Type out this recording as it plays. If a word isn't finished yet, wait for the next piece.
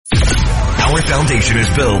Our foundation is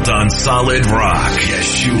built on solid rock.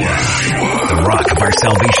 Yeshua, the rock of our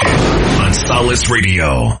salvation, on Solace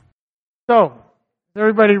Radio. So, is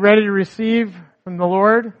everybody ready to receive from the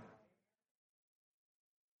Lord?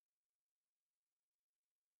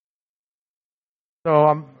 So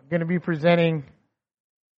I'm going to be presenting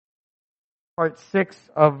part 6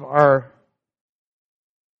 of our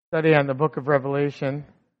study on the book of Revelation.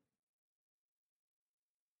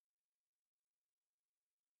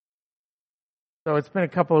 So it's been a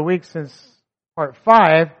couple of weeks since part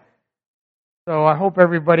 5. So I hope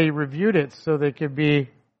everybody reviewed it so they could be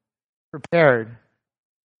prepared.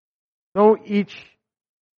 Though each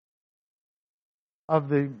of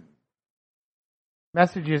the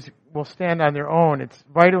messages will stand on their own, it's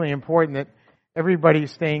vitally important that everybody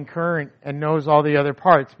is staying current and knows all the other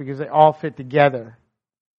parts because they all fit together.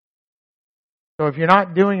 So if you're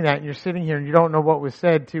not doing that and you're sitting here and you don't know what was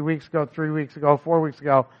said 2 weeks ago, 3 weeks ago, 4 weeks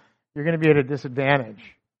ago, you're going to be at a disadvantage.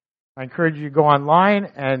 I encourage you to go online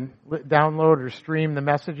and download or stream the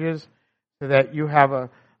messages so that you have a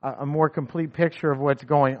more complete picture of what's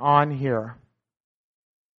going on here.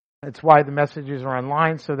 That's why the messages are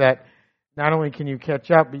online, so that not only can you catch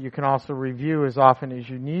up, but you can also review as often as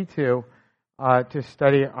you need to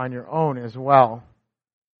study on your own as well.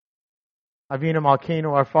 Avinu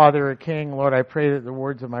Malkeinu, our Father, our King, Lord, I pray that the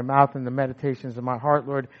words of my mouth and the meditations of my heart,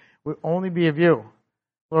 Lord, would only be of you.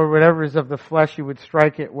 Lord, whatever is of the flesh, you would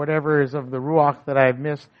strike it. Whatever is of the Ruach that I have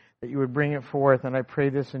missed, that you would bring it forth. And I pray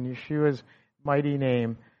this in Yeshua's mighty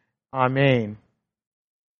name. Amen.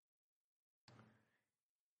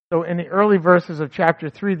 So in the early verses of chapter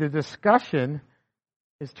 3, the discussion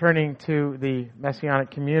is turning to the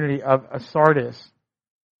Messianic community of Sardis.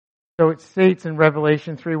 So it states in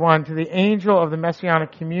Revelation 3:1, to the angel of the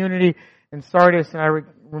Messianic community in Sardis, and I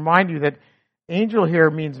remind you that angel here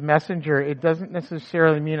means messenger. It doesn't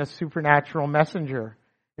necessarily mean a supernatural messenger.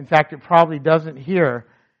 In fact, it probably doesn't here.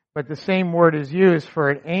 But the same word is used for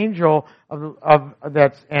an angel of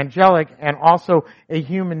that's angelic and also a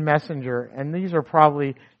human messenger. And these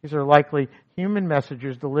are likely human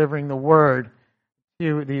messengers delivering the word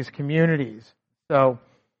to these communities. So,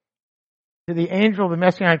 to the angel of the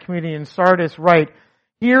Messianic community in Sardis write,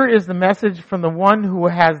 here is the message from the one who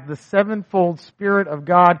has the sevenfold Spirit of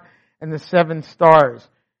God and the 7 stars,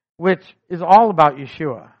 which is all about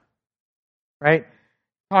Yeshua, right?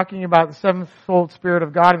 Talking about the sevenfold Spirit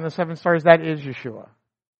of God and the 7 stars, that is Yeshua,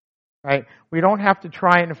 right? We don't have to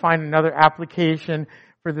try and find another application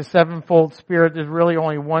for the sevenfold Spirit. There's really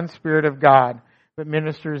only one Spirit of God, but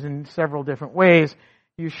ministers in several different ways.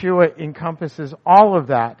 Yeshua encompasses all of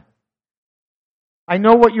that. I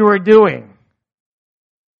know what you are doing.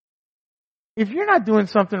 If you're not doing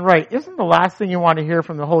something right, isn't the last thing you want to hear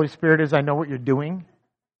from the Holy Spirit is, I know what you're doing?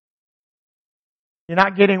 You're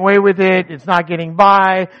not getting away with it. It's not getting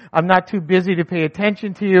by. I'm not too busy to pay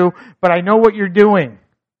attention to you, but I know what you're doing.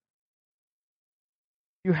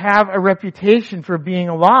 You have a reputation for being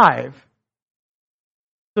alive.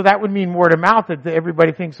 So that would mean word of mouth, that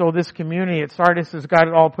everybody thinks, oh, this community at Sardis has got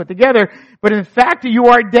it all put together. But in fact, you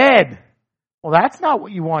are dead. Well, that's not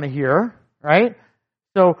what you want to hear, right?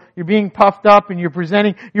 So you're being puffed up and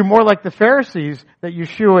you're more like the Pharisees that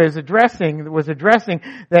Yeshua was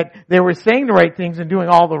addressing, that they were saying the right things and doing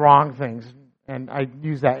all the wrong things. And I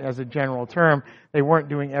use that as a general term. They weren't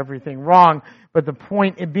doing everything wrong. But the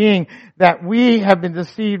point being that we have been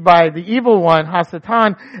deceived by the evil one,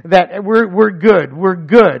 Hasatan, that we're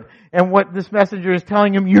good. And what this messenger is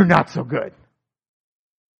telling him, you're not so good.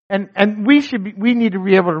 And we need to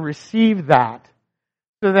be able to receive that,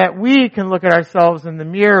 so that we can look at ourselves in the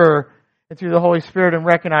mirror and through the Holy Spirit and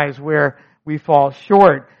recognize where we fall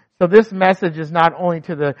short. So this message is not only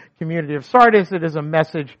to the community of Sardis, it is a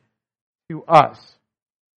message to us.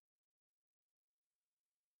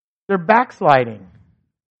 They're backsliding.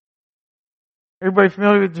 Everybody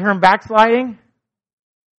familiar with the term backsliding?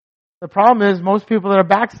 The problem is most people that are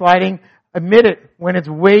backsliding admit it when it's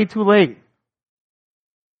way too late.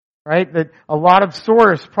 Right? That a lot of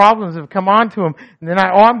source problems have come onto them. And then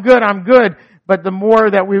I'm good. But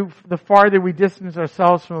the farther we distance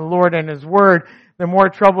ourselves from the Lord and His Word, the more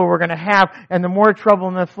trouble we're going to have. And the more trouble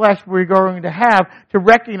in the flesh we're going to have to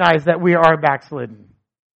recognize that we are backslidden.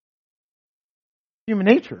 Human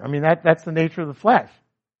nature. I mean, that's the nature of the flesh.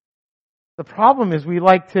 The problem is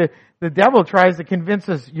the devil tries to convince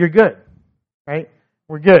us, you're good. Right?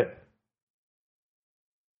 We're good.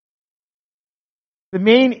 The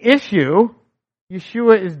main issue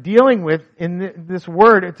Yeshua is dealing with in this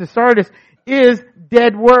word to Sardis is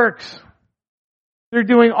dead works. They're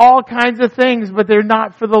doing all kinds of things, but they're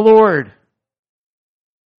not for the Lord.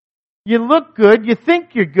 You look good, you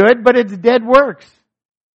think you're good, but it's dead works.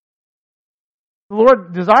 The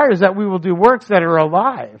Lord desires that we will do works that are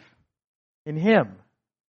alive in Him.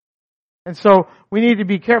 And so we need to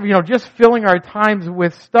be careful, just filling our times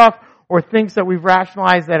with stuff or things that we've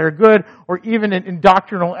rationalized that are good, or even in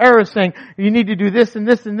doctrinal error saying, you need to do this and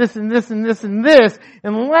this and this and this and this and this,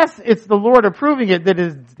 unless it's the Lord approving it, that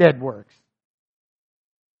is dead works.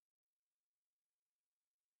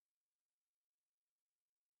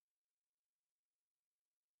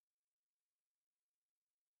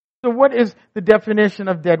 So what is the definition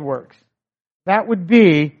of dead works? That would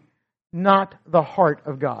be not the heart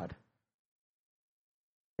of God.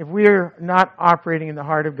 If we are not operating in the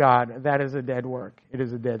heart of God, that is a dead work. It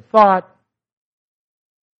is a dead thought.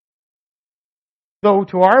 Though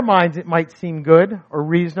to our minds it might seem good or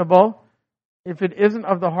reasonable, if it isn't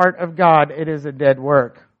of the heart of God, it is a dead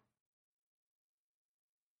work.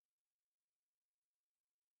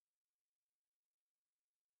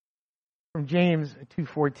 From James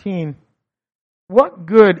 2:14, what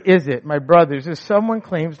good is it, my brothers, if someone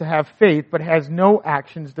claims to have faith but has no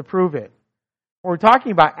actions to prove it? We're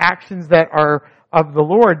talking about actions that are of the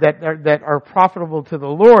Lord, that are profitable to the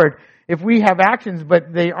Lord. If we have actions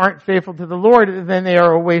but they aren't faithful to the Lord, then they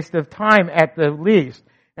are a waste of time at the least,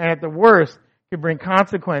 and at the worst, can bring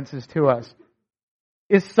consequences to us.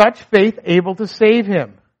 Is such faith able to save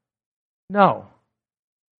him? No.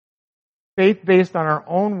 Faith based on our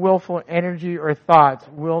own willful energy or thoughts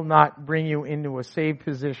will not bring you into a saved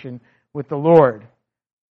position with the Lord.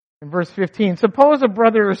 In verse 15, suppose a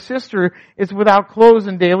brother or sister is without clothes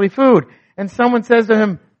and daily food, and someone says to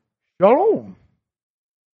him, Shalom,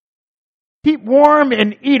 keep warm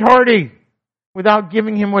and eat hearty, without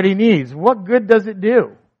giving him what he needs. What good does it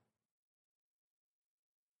do?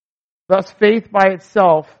 Thus, faith by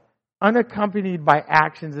itself, unaccompanied by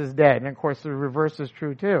actions, is dead. And of course, the reverse is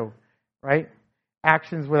true too. Right?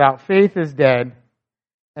 Actions without faith is dead,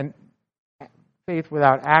 and faith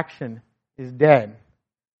without action is dead.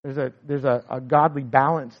 There's a godly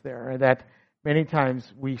balance there that many times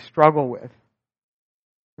we struggle with.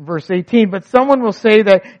 In verse 18, but someone will say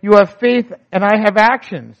that you have faith and I have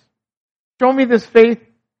actions. Show me this faith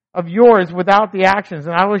of yours without the actions,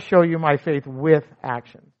 and I will show you my faith with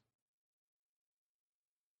actions.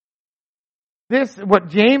 This, what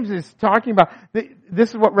James is talking about, this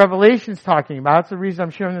is what Revelation is talking about. That's the reason I'm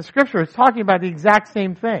sharing the scripture. It's talking about the exact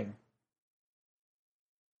same thing.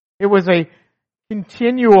 It was a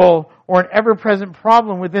continual or an ever-present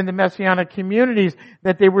problem within the Messianic communities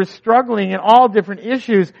that they were struggling in all different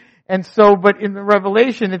issues. And so, but in the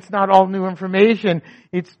Revelation, it's not all new information.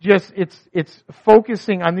 It's just, it's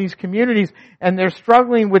focusing on these communities, and they're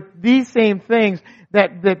struggling with these same things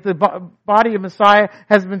that the body of Messiah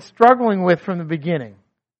has been struggling with from the beginning.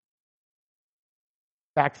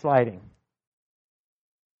 Backsliding.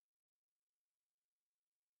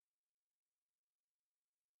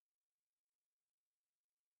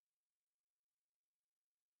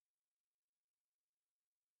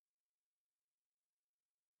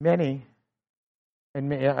 Many,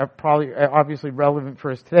 and are probably obviously relevant for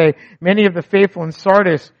us today, many of the faithful in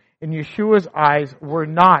Sardis, in Yeshua's eyes, were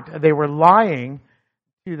not. They were lying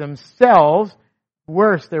to themselves.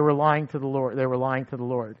 Worse, they were lying to the Lord. They were lying to the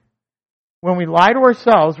Lord. When we lie to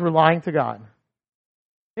ourselves, we're lying to God.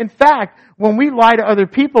 In fact, when we lie to other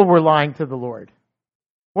people, we're lying to the Lord.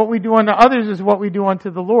 What we do unto others is what we do unto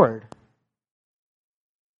the Lord.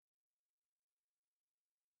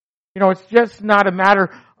 It's just not a matter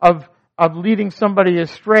of leading somebody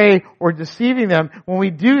astray or deceiving them. When we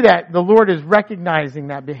do that, the Lord is recognizing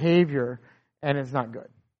that behavior, and it's not good.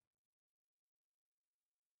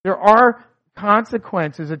 There are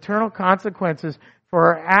consequences, eternal consequences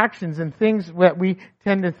for our actions and things that we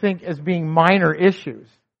tend to think as being minor issues.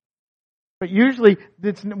 But usually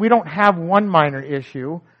we don't have one minor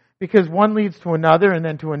issue, because one leads to another and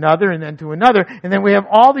then to another and then to another. And then we have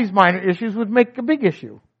all these minor issues which make a big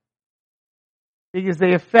issue. Because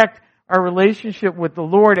they affect our relationship with the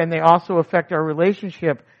Lord, and they also affect our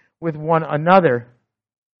relationship with one another.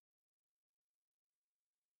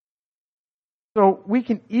 So we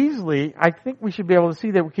can easily, I think we should be able to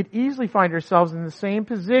see that we could easily find ourselves in the same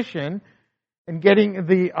position in getting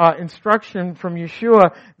the instruction from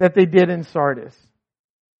Yeshua that they did in Sardis.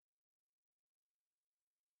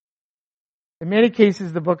 In many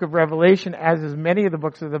cases, the book of Revelation, as is many of the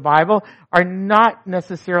books of the Bible, are not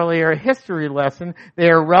necessarily a history lesson.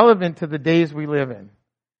 They are relevant to the days we live in,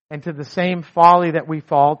 and to the same folly that we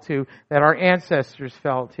fall to, that our ancestors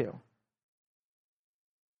fell to.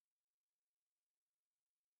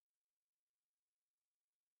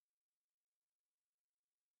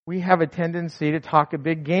 we have a tendency to talk a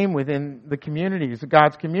big game within the communities,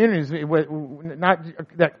 God's communities, not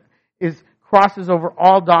that crosses over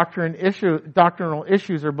all doctrinal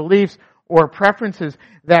issues or beliefs or preferences,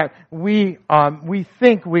 that we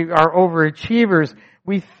think we are overachievers.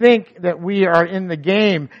 We think that we are in the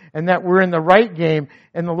game and that we're in the right game.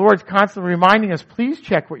 And the Lord's constantly reminding us, please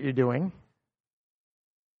check what you're doing.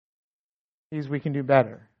 Please, we can do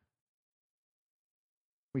better.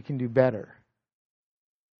 We can do better.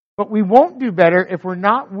 But we won't do better if we're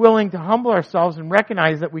not willing to humble ourselves and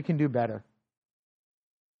recognize that we can do better. Does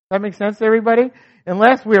that make sense to everybody?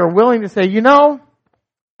 Unless we are willing to say,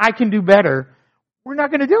 I can do better, we're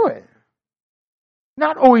not going to do it.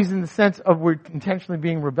 Not always in the sense of we're intentionally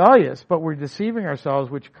being rebellious, but we're deceiving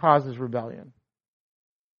ourselves, which causes rebellion.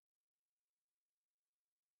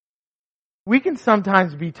 We can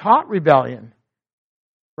sometimes be taught rebellion,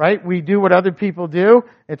 right? We do what other people do.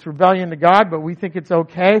 It's rebellion to God, but we think it's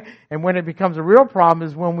okay. And when it becomes a real problem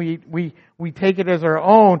is when we take it as our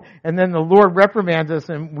own, and then the Lord reprimands us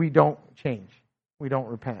and we don't change. We don't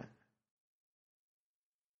repent.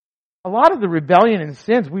 A lot of the rebellion and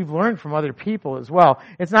sins we've learned from other people as well.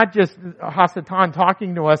 It's not just Hasatan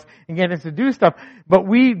talking to us and getting us to do stuff, but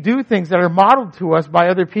we do things that are modeled to us by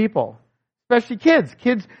other people. Especially kids.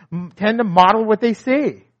 Kids tend to model what they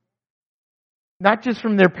see. Not just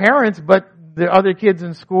from their parents, but the other kids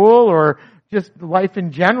in school or just life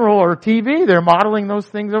in general or TV. They're modeling those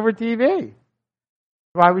things over TV. That's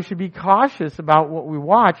why we should be cautious about what we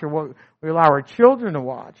watch or what we allow our children to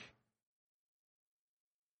watch.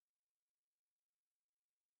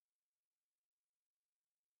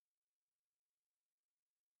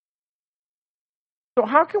 So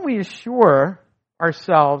how can we assure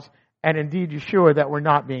ourselves, and indeed Yeshua, that we're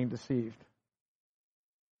not being deceived?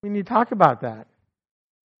 We need to talk about that.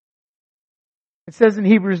 It says in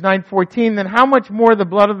Hebrews 9:14, then how much more the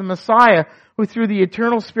blood of the Messiah, who through the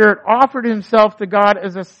eternal Spirit offered himself to God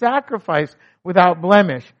as a sacrifice without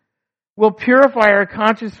blemish, will purify our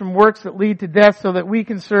conscience from works that lead to death so that we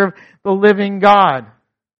can serve the living God.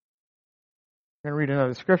 I'm going to read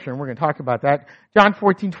another scripture, and we're going to talk about that. John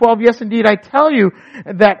 14:12, yes, indeed, I tell you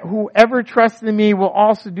that whoever trusts in me will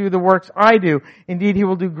also do the works I do. Indeed, he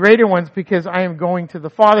will do greater ones because I am going to the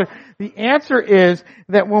Father. The answer is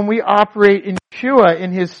that when we operate in Yeshua,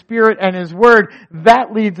 in His Spirit and His Word,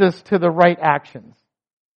 that leads us to the right actions.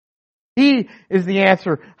 He is the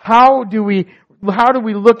answer. How do we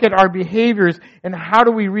look at our behaviors and how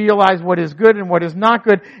do we realize what is good and what is not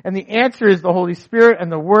good? And the answer is the Holy Spirit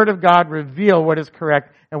and the Word of God reveal what is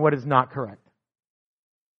correct and what is not correct.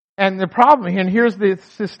 And the problem, and here's the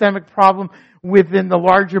systemic problem within the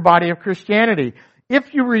larger body of Christianity.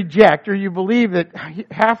 If you reject or you believe that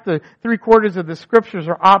half the 3/4 of the scriptures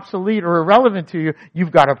are obsolete or irrelevant to you,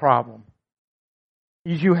 you've got a problem.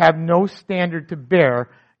 Because you have no standard to bear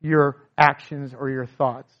your actions or your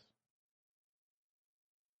thoughts.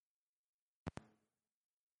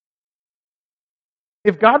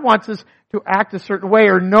 If God wants us to act a certain way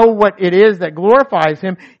or know what it is that glorifies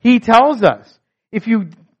Him, He tells us. If you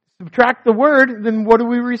subtract the Word, then what do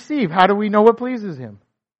we receive? How do we know what pleases Him?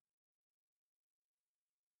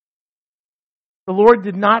 The Lord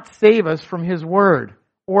did not save us from His Word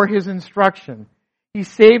or His instruction. He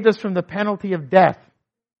saved us from the penalty of death,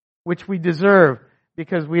 which we deserve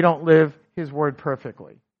because we don't live His Word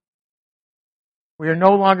perfectly. We are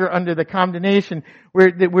no longer under the condemnation.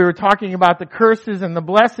 We were talking about the curses and the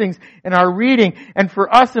blessings in our reading. And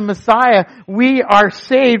for us in Messiah, we are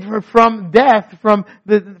saved from death, from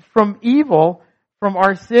evil, from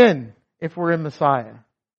our sin, if we're in Messiah.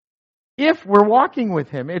 If we're walking with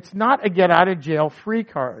Him, it's not a get-out-of-jail-free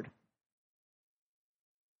card.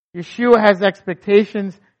 Yeshua has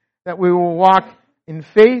expectations that we will walk in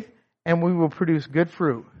faith and we will produce good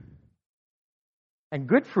fruit. And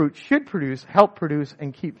good fruit should help produce,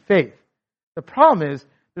 and keep faith. The problem is,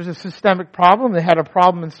 there's a systemic problem. They had a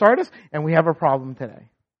problem in Sardis, and we have a problem today.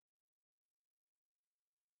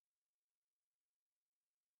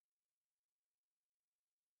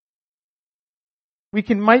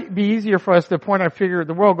 Might be easier for us to point our finger at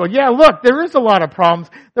the world and go, yeah, look, there is a lot of problems.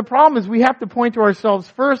 The problem is we have to point to ourselves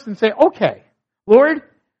first and say, okay, Lord,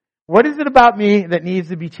 what is it about me that needs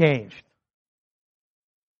to be changed?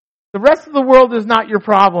 The rest of the world is not your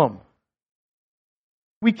problem.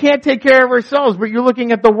 We can't take care of ourselves, but you're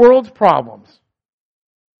looking at the world's problems.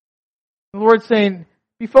 The Lord's saying,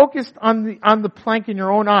 be focused on the plank in your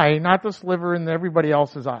own eye, not the sliver in everybody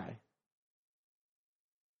else's eye.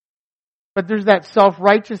 But there's that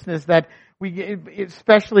self-righteousness that we,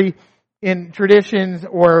 especially in traditions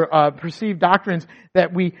or perceived doctrines,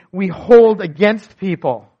 that we hold against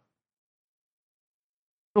people.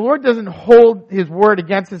 The Lord doesn't hold His word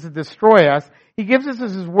against us to destroy us. He gives us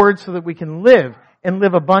His word so that we can live and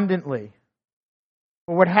live abundantly.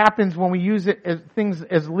 But what happens when we use it as things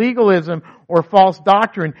as legalism or false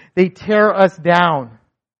doctrine, they tear us down.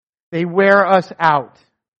 They wear us out.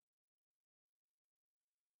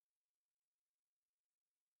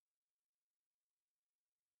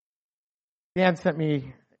 Dan sent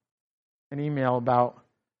me an email about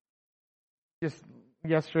just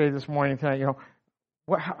yesterday, this morning, tonight,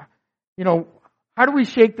 how do we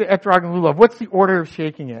shake the Etrog and Lulav? What's the order of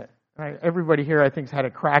shaking it? Right? Everybody here, I think, has had a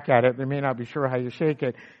crack at it. They may not be sure how you shake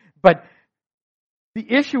it. But the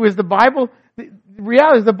issue is the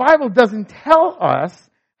reality is the Bible doesn't tell us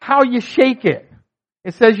how you shake it.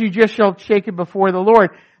 It says you just shall shake it before the Lord.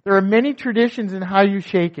 There are many traditions in how you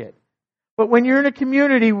shake it. But when you're in a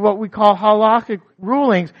community, what we call halakhic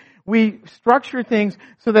rulings, we structure things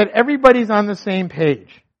so that everybody's on the same page.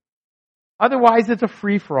 Otherwise, it's a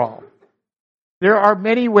free-for-all. There are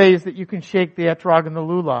many ways that you can shake the etrog and the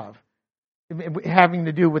lulav, having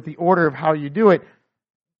to do with the order of how you do it.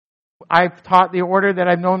 I've taught the order that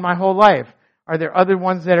I've known my whole life. Are there other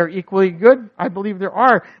ones that are equally good? I believe there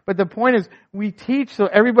are. But the point is, we teach so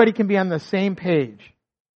everybody can be on the same page.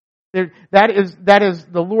 That is,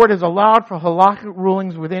 the Lord has allowed for halakhic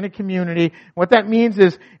rulings within a community. What that means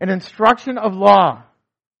is an instruction of law.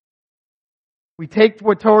 We take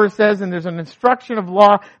what Torah says, and there's an instruction of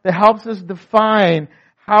law that helps us define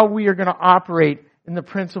how we are going to operate in the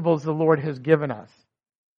principles the Lord has given us.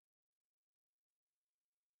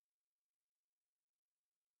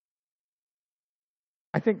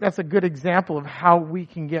 I think that's a good example of how we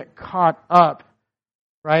can get caught up,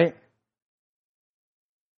 right?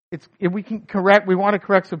 If we can correct, we want to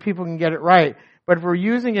correct so people can get it right. But if we're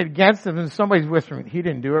using it against them and somebody's whispering, he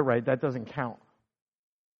didn't do it right, that doesn't count.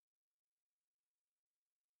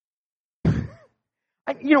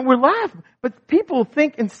 We're laughing, but people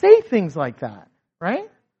think and say things like that, right?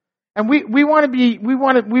 And we want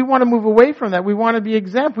to move away from that. We want to be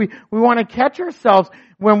exempt. We want to catch ourselves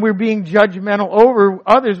when we're being judgmental over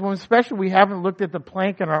others, when especially we haven't looked at the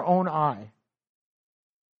plank in our own eye.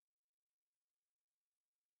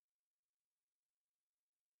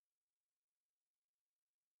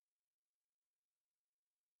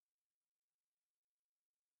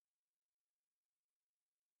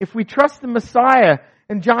 If we trust the Messiah,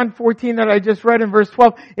 in John 14 that I just read in verse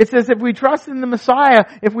 12, it says if we trust in the Messiah,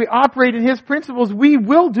 if we operate in His principles, we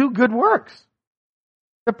will do good works.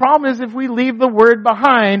 The problem is if we leave the Word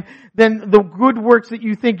behind, then the good works that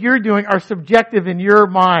you think you're doing are subjective in your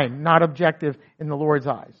mind, not objective in the Lord's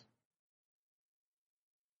eyes.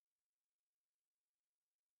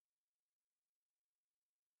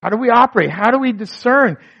 How do we operate? How do we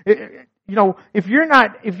discern? If you're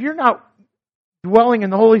not dwelling in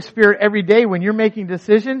the Holy Spirit every day when you're making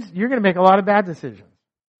decisions, you're going to make a lot of bad decisions.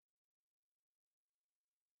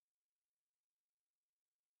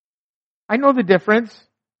 I know the difference.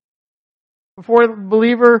 Before a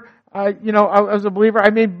believer, as a believer, I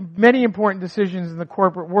made many important decisions in the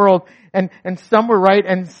corporate world, and some were right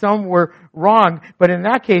and some were wrong. But in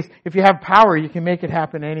that case, if you have power, you can make it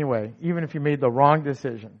happen anyway, even if you made the wrong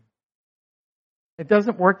decision. It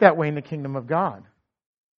doesn't work that way in the kingdom of God.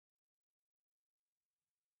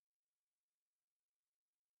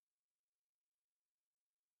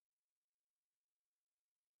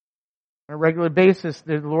 On a regular basis,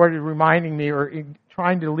 the Lord is reminding me or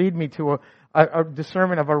trying to lead me to a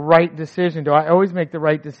discernment of a right decision. Do I always make the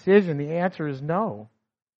right decision? The answer is no.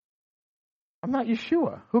 I'm not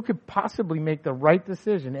Yeshua. Who could possibly make the right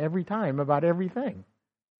decision every time about everything?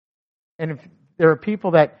 And if there are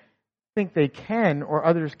people that think they can or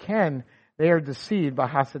others can, they are deceived by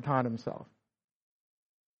Hasatan himself.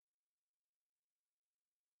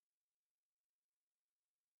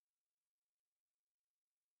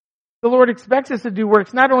 The Lord expects us to do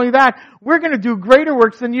works. Not only that, we're going to do greater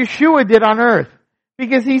works than Yeshua did on earth.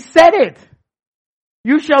 Because He said it.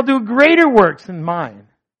 You shall do greater works than mine.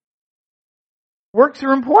 Works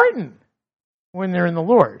are important when they're in the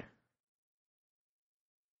Lord.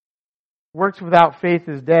 Works without faith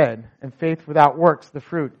is dead. And faith without works, the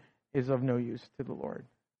fruit, is of no use to the Lord.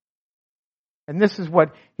 And this is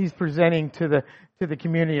what He's presenting to the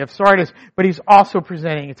community of Sardis. But He's also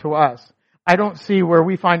presenting it to us. I don't see where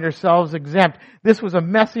we find ourselves exempt. This was a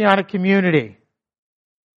messianic community.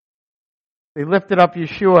 They lifted up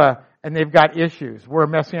Yeshua and they've got issues. We're a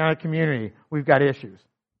messianic community. We've got issues.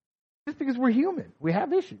 Just because we're human. We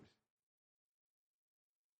have issues.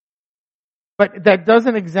 But that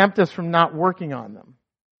doesn't exempt us from not working on them.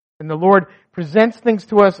 And the Lord presents things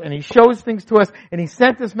to us and He shows things to us and He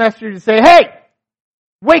sent this messenger to say, hey,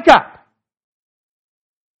 wake up.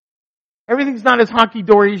 Everything's not as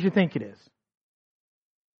honky-dory as you think it is.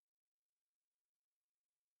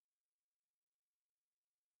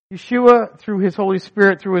 Yeshua, through His Holy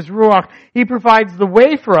Spirit, through His Ruach, He provides the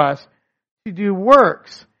way for us to do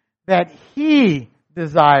works that He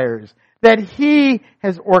desires, that He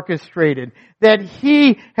has orchestrated, that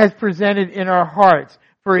He has presented in our hearts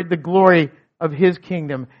for the glory of His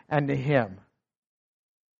kingdom and to Him.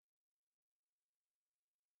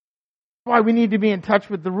 That's why we need to be in touch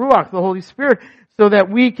with the Ruach, the Holy Spirit, so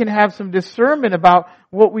that we can have some discernment about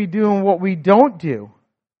what we do and what we don't do.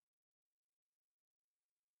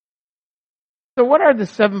 So what are the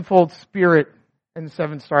sevenfold Spirit and the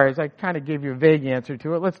seven stars? I kind of gave you a vague answer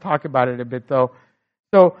to it. Let's talk about it a bit, though.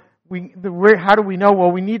 So how do we know?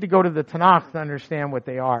 Well, we need to go to the Tanakh to understand what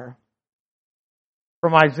they are.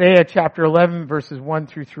 From Isaiah chapter 11, verses 1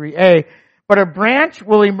 through 3a. But a branch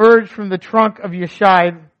will emerge from the trunk of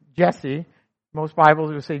Yeshai, Jesse. Most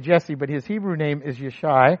Bibles will say Jesse, but his Hebrew name is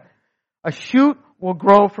Yeshai. A shoot will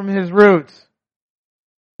grow from his roots.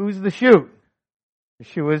 Who's the shoot?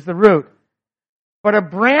 Yeshua is the root. But a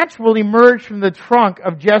branch will emerge from the trunk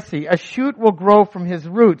of Jesse. A shoot will grow from his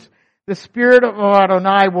roots. The Spirit of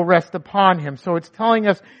Adonai will rest upon him. So it's telling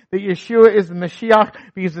us that Yeshua is the Mashiach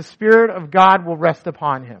because the Spirit of God will rest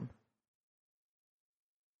upon him,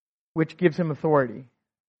 which gives him authority.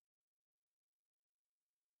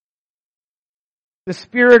 The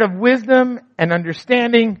Spirit of wisdom and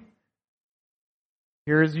understanding.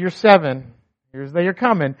 Here's your seven. Here's they are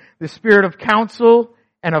coming. The Spirit of counsel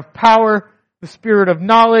and of power. The Spirit of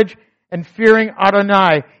knowledge and fearing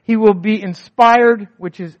Adonai. He will be inspired,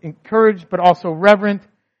 which is encouraged, but also reverent,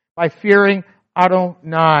 by fearing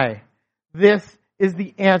Adonai. This is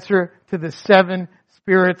the answer to the seven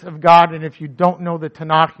spirits of God. And if you don't know the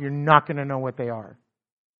Tanakh, you're not going to know what they are.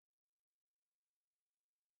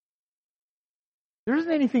 There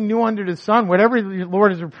isn't anything new under the sun. Whatever the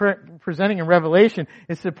Lord is presenting in Revelation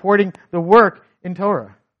is supporting the work in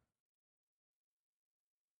Torah.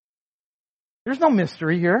 There's no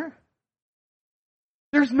mystery here.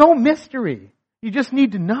 There's no mystery. You just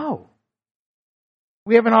need to know.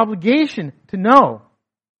 We have an obligation to know.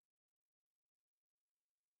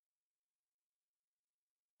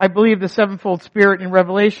 I believe the sevenfold Spirit in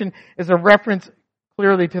Revelation is a reference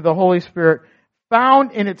clearly to the Holy Spirit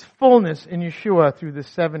found in its fullness in Yeshua through the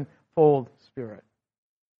sevenfold Spirit.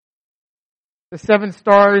 The seven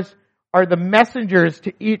stars are the messengers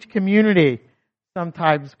to each community,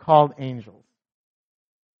 sometimes called angels.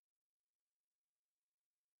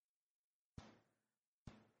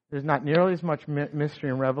 There's not nearly as much mystery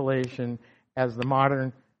in Revelation as the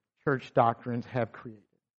modern church doctrines have created.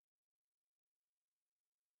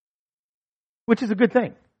 Which is a good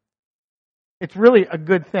thing. It's really a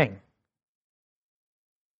good thing.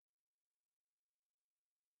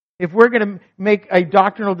 If we're going to make a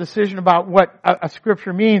doctrinal decision about what a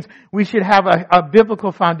scripture means, we should have a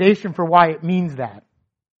biblical foundation for why it means that.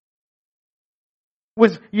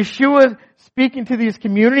 Was Yeshua speaking to these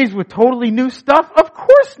communities with totally new stuff? Of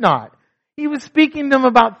course not. He was speaking to them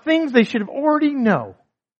about things they should have already know.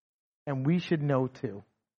 And we should know too.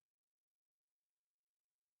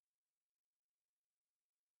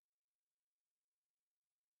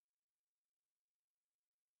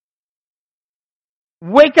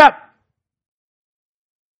 Wake up!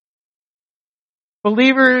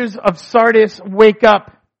 Believers of Sardis, wake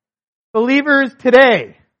up. Believers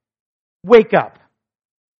today, wake up.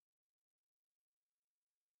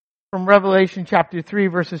 From Revelation chapter 3,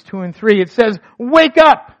 verses 2 and 3, it says, wake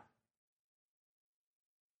up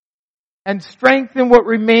and strengthen what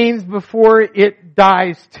remains before it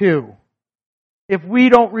dies too. If we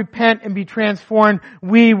don't repent and be transformed,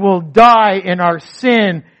 we will die in our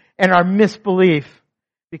sin and our misbelief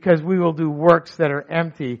because we will do works that are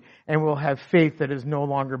empty and we'll have faith that is no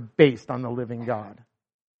longer based on the living God.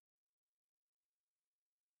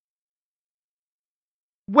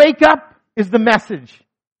 Wake up is the message.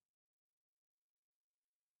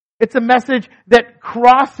 It's a message that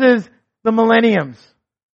crosses the millenniums.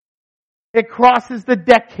 It crosses the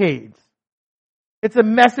decades. It's a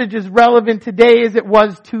message as relevant today as it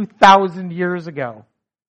was 2,000 years ago.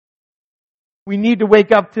 We need to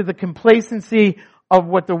wake up to the complacency of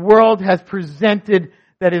what the world has presented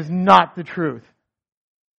that is not the truth.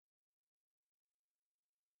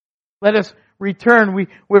 Let us return.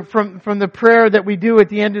 We're from the prayer that we do at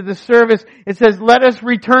the end of the service, it says, let us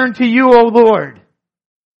return to you, O Lord.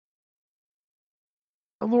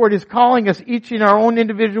 The Lord is calling us each in our own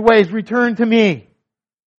individual ways. Return to me,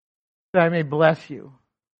 that I may bless you.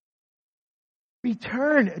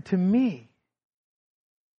 Return to me.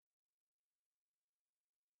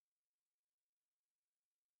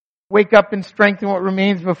 Wake up and strengthen what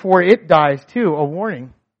remains before it dies too. A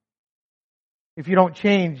warning. If you don't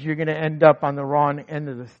change, you're going to end up on the wrong end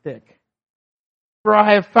of the stick. For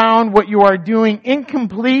I have found what you are doing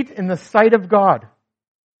incomplete in the sight of God.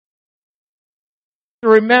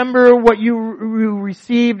 So remember what you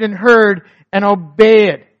received and heard and obey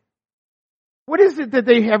it. What is it that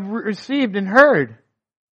they have received and heard?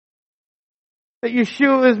 That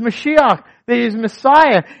Yeshua is Mashiach, that He is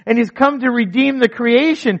Messiah, and He's come to redeem the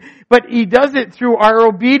creation. But He does it through our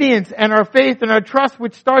obedience and our faith and our trust,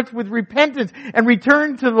 which starts with repentance and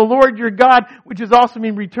return to the Lord your God, which does also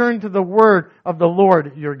mean return to the word of the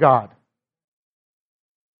Lord your God.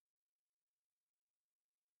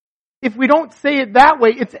 If we don't say it that way,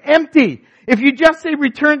 it's empty. If you just say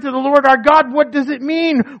return to the Lord our God, what does it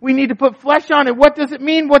mean? We need to put flesh on it. What does it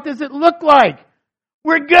mean? What does it look like?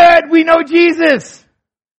 We're good. We know Jesus.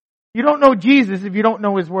 You don't know Jesus if you don't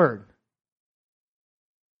know His Word.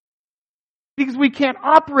 Because we can't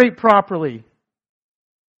operate properly.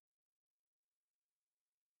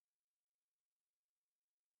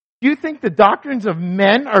 Do you think the doctrines of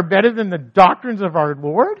men are better than the doctrines of our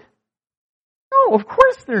Lord? No, of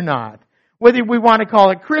course they're not. Whether we want to call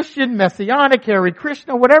it Christian, Messianic, Hare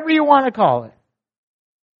Krishna, whatever you want to call it.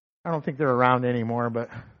 I don't think they're around anymore, but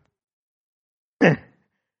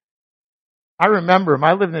I remember them.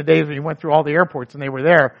 I lived in the days when you went through all the airports and they were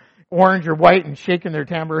there, orange or white and shaking their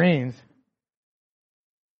tambourines. Of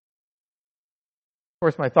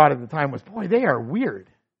course, my thought at the time was, boy, they are weird.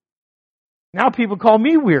 Now people call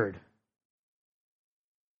me weird.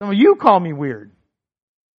 Some of you call me weird.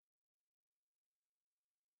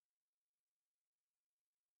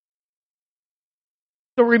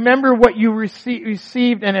 So remember what you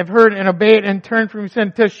received and have heard and obey it and turn from your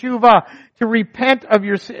sin. Teshuvah, to repent of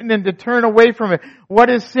your sin and to turn away from it. What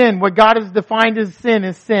is sin? What God has defined as sin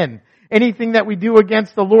is sin. Anything that we do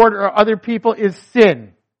against the Lord or other people is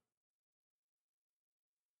sin.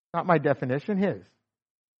 Not my definition, His.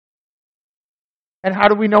 And how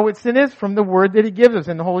do we know what sin is? From the Word that He gives us.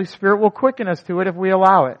 And the Holy Spirit will quicken us to it if we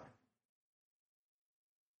allow it.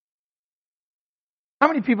 How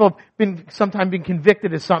many people have sometimes been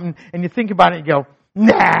convicted of something and you think about it and you go,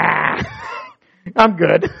 nah, I'm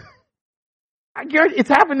good. It's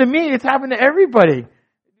happened to me. It's happened to everybody.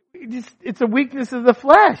 It's a weakness of the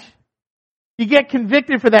flesh. You get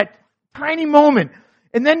convicted for that tiny moment.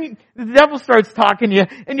 And then the devil starts talking to you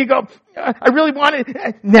and you go, I really want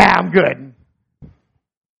it. Nah, I'm good.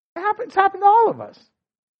 It's happened to all of us.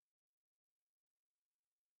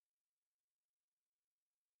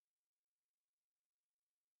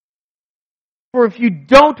 For if you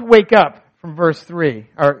don't wake up, from verse 3,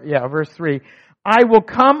 I will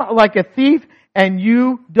come like a thief, and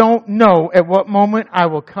you don't know at what moment I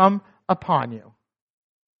will come upon you.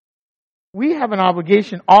 We have an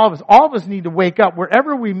obligation, all of us need to wake up.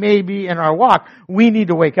 Wherever we may be in our walk, we need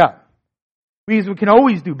to wake up. Because we can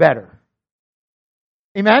always do better.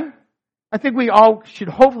 Amen? I think we all should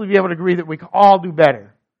hopefully be able to agree that we can all do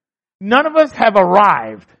better. None of us have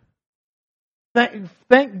arrived.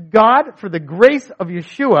 Thank God for the grace of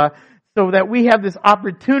Yeshua so that we have this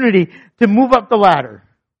opportunity to move up the ladder.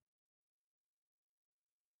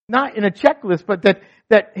 Not in a checklist, but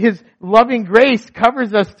that His loving grace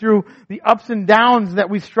covers us through the ups and downs that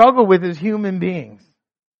we struggle with as human beings.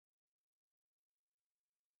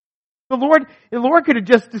 The Lord could have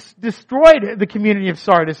just destroyed the community of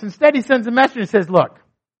Sardis. Instead, He sends a message and says, look,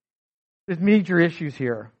 there's major issues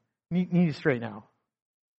here. Need to straighten out.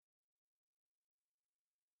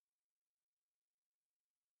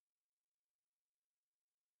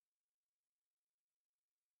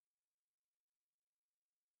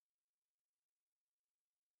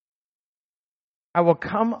 I will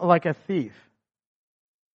come like a thief.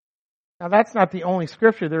 Now that's not the only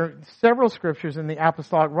scripture. There are several scriptures in the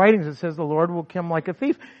apostolic writings that says the Lord will come like a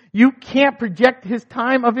thief. You can't project His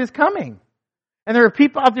time of His coming. And there are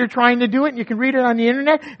people out there trying to do it, and you can read it on the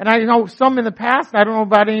internet, and I know some in the past, and I don't know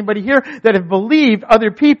about anybody here, that have believed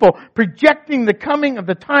other people projecting the coming of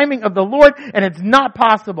the timing of the Lord, and it's not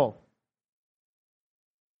possible.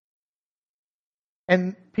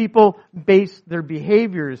 And people base their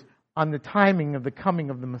behaviors on the timing of the coming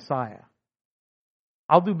of the Messiah.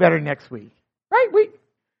 I'll do better next week. Right?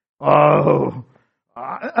 I'll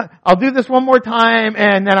do this one more time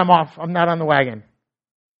and then I'm off. I'm not on the wagon.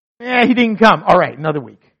 He didn't come. All right, another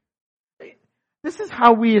week. This is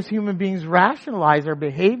how we as human beings rationalize our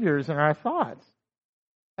behaviors and our thoughts.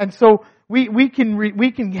 And so we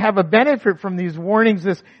can have a benefit from these warnings,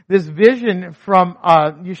 this vision from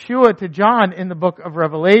Yeshua to John in the book of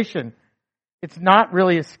Revelation. It's not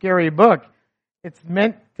really a scary book. It's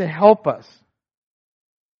meant to help us.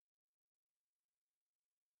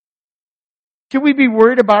 Should we be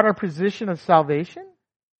worried about our position of salvation?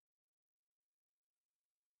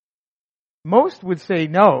 Most would say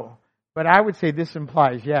no, but I would say this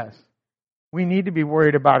implies yes. We need to be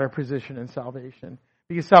worried about our position in salvation.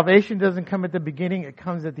 Because salvation doesn't come at the beginning, it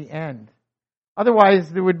comes at the end. Otherwise,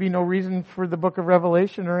 there would be no reason for the book of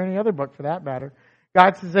Revelation or any other book for that matter.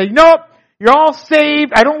 God says, nope, you're all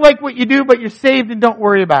saved. I don't like what you do, but you're saved and don't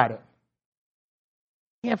worry about it.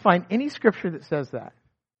 You can't find any scripture that says that.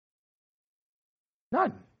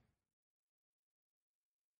 None.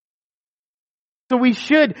 So we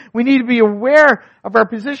need to be aware of our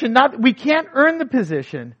position. We can't earn the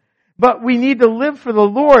position, but we need to live for the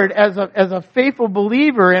Lord as a faithful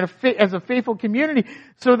believer and as a faithful community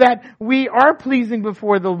so that we are pleasing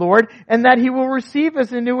before the Lord and that He will receive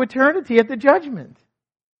us into eternity at the judgment.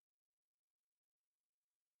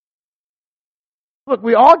 Look,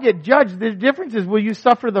 we all get judged. The difference is, will you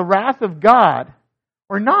suffer the wrath of God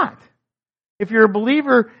or not? If you're a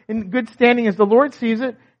believer in good standing as the Lord sees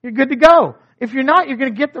it, you're good to go. If you're not, you're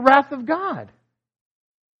going to get the wrath of God.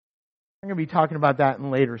 I'm going to be talking about that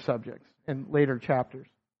in later subjects, in later chapters.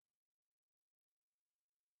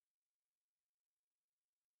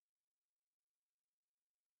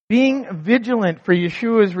 Being vigilant for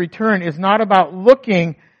Yeshua's return is not about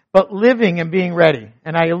looking, but living and being ready.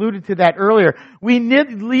 And I alluded to that earlier. We need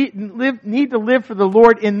to live for the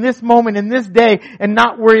Lord in this moment, in this day, and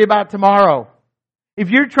not worry about tomorrow. If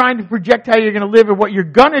you're trying to project how you're going to live or what you're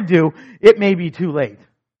going to do, it may be too late.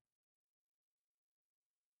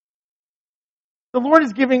 The Lord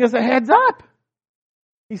is giving us a heads up.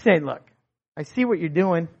 He's saying, look, I see what you're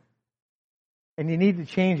doing, and you need to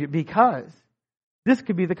change it because this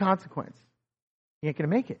could be the consequence. You ain't going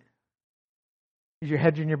to make it. Because you're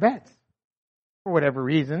hedging your bets for whatever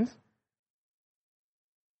reasons.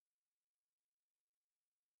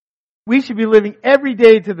 We should be living every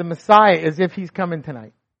day to the Messiah as if He's coming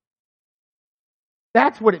tonight.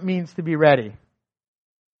 That's what it means to be ready.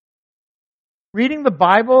 Reading the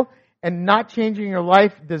Bible and not changing your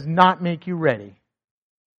life does not make you ready.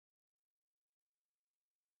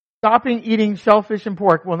 Stopping eating shellfish and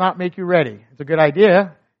pork will not make you ready. It's a good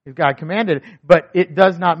idea, if God commanded it, but it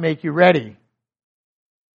does not make you ready.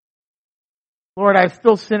 Lord, I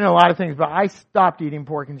still sin in a lot of things, but I stopped eating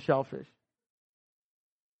pork and shellfish.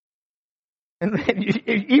 And then,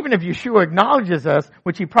 even if Yeshua acknowledges us,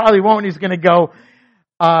 which He probably won't, He's going to go,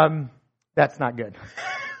 that's not good.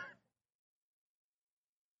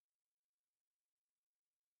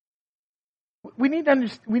 We need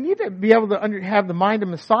to be able to have the mind of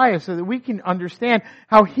Messiah so that we can understand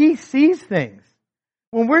how He sees things.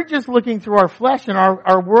 When we're just looking through our flesh and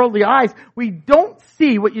our worldly eyes, we don't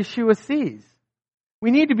see what Yeshua sees. We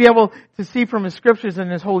need to be able to see from His Scriptures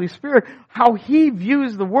and His Holy Spirit how He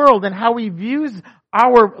views the world and how He views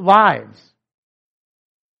our lives.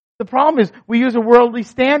 The problem is we use a worldly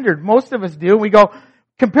standard. Most of us do. We go,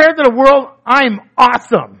 compared to the world, I'm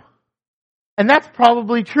awesome. And that's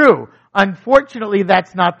probably true. Unfortunately,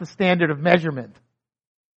 that's not the standard of measurement.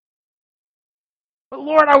 But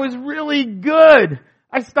Lord, I was really good.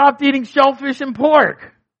 I stopped eating shellfish and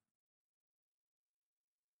pork.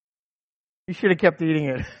 You should have kept eating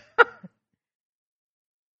it.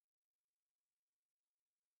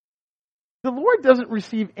 The Lord doesn't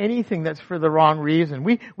receive anything that's for the wrong reason.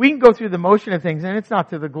 We can go through the motion of things, and it's not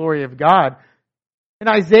to the glory of God. In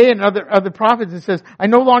Isaiah and other prophets, it says, I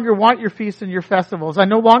no longer want your feasts and your festivals. I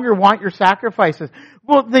no longer want your sacrifices.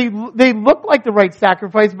 Well, they look like the right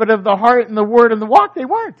sacrifice, but of the heart and the word and the walk, they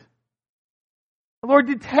weren't. The Lord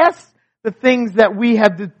detests the things that we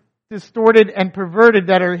have distorted and perverted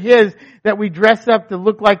that are His, that we dress up to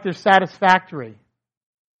look like they're satisfactory.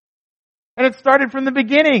 And it started from the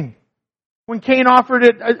beginning. When Cain offered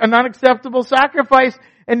it an unacceptable sacrifice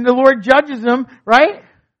and the Lord judges him, right?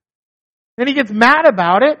 Then he gets mad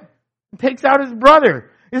about it and takes out his brother.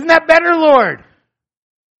 Isn't that better, Lord?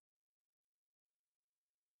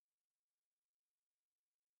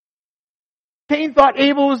 Cain thought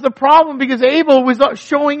Abel was the problem because Abel was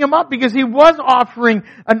showing him up because he was offering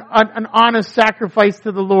an honest sacrifice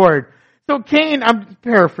to the Lord. So Cain, I'm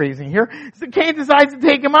paraphrasing here, so Cain decides to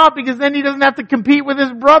take him out because then he doesn't have to compete with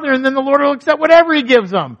his brother and then the Lord will accept whatever he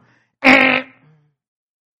gives him. Didn't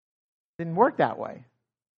work that way.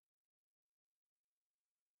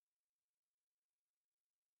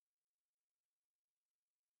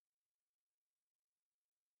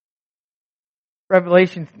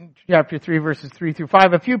 Revelation chapter 3 verses 3 through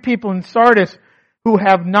 5. A few people in Sardis who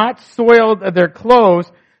have not soiled their clothes,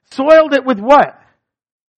 soiled it with what?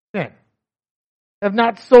 Sin. Have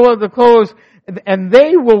not soiled the clothes, and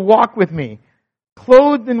they will walk with me,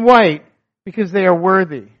 clothed in white, because they are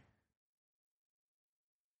worthy.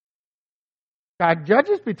 God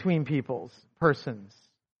judges between persons.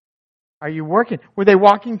 Are you working? Were they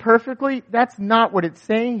walking perfectly? That's not what it's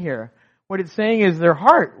saying here. What it's saying is their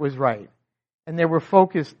heart was right. And they were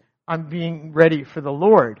focused on being ready for the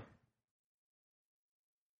Lord.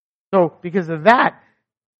 So, because of that,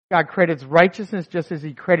 God credits righteousness just as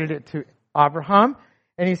He credited it to Abraham.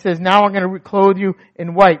 And He says, now I'm going to clothe you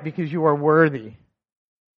in white because you are worthy.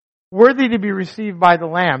 Worthy to be received by the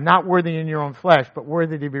Lamb. Not worthy in your own flesh, but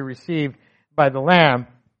worthy to be received by the Lamb.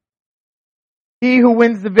 He who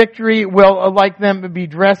wins the victory will, like them, be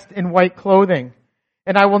dressed in white clothing.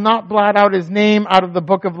 And I will not blot out his name out of the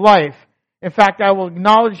book of life. In fact, I will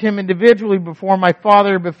acknowledge him individually before my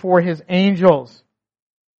Father, before His angels.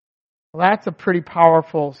 Well, that's a pretty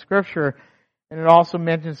powerful scripture. And it also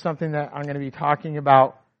mentions something that I'm going to be talking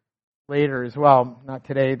about later as well. Not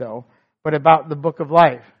today, though. But about the book of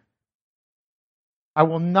life. I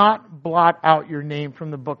will not blot out your name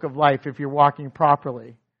from the book of life if you're walking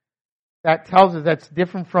properly. That tells us that's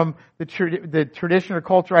different from the tradition or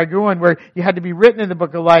culture I grew in where you had to be written in the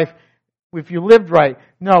book of life if you lived right.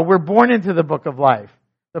 No, we're born into the book of life.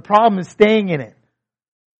 The problem is staying in it.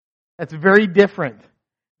 That's very different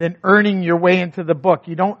than earning your way into the book.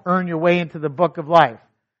 You don't earn your way into the book of life.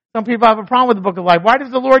 Some people have a problem with the book of life. Why does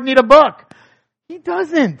the Lord need a book? He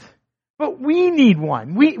doesn't. But we need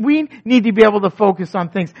one. We need to be able to focus on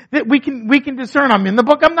things that we can discern. I'm in the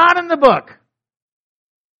book, I'm not in the book.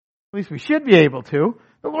 At least we should be able to.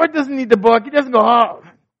 The Lord doesn't need the book. He doesn't go, oh,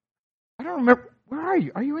 I don't remember. Where are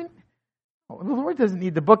you? Are you in? Oh, the Lord doesn't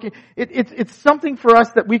need the book. It's something for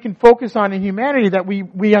us that we can focus on in humanity that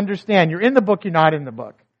we understand. You're in the book, you're not in the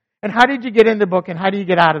book. And how did you get in the book and how do you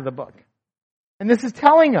get out of the book? And this is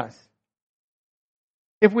telling us.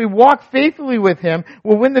 If we walk faithfully with Him,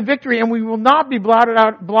 we'll win the victory and we will not be blotted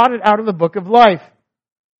out of the book of life.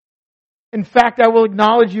 In fact, I will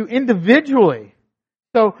acknowledge you individually.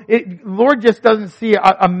 So, Lord just doesn't see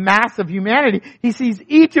a mass of humanity. He sees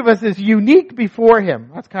each of us as unique before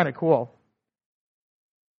Him. That's kind of cool.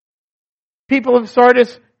 People of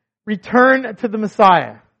Sardis, return to the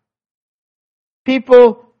Messiah.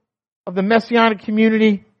 People of the Messianic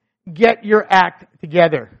community, get your act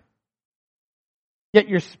together. Get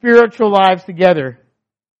your spiritual lives together.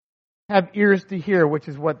 Have ears to hear, which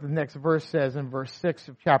is what the next verse says in verse 6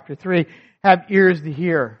 of chapter 3. Have ears to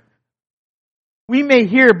hear. We may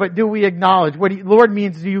hear, but do we acknowledge? What the Lord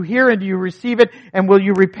means, do you hear and do you receive it? And will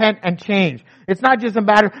you repent and change? It's not just a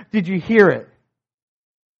matter, did you hear it?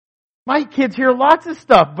 My kids hear lots of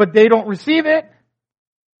stuff, but they don't receive it.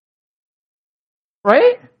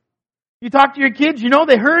 Right? You talk to your kids, you know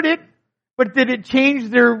they heard it, but did it change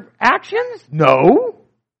their actions? No.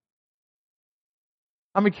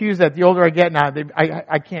 I'm accused that the older I get now,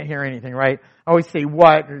 I can't hear anything, right? I always say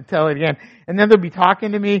what or tell it again. And then they'll be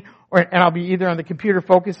talking to me, and I'll be either on the computer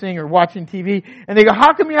focusing or watching TV, and they go,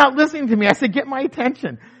 how come you're not listening to me? I said, get my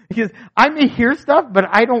attention. Because I may hear stuff, but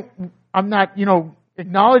I'm not,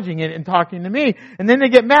 acknowledging it and talking to me. And then they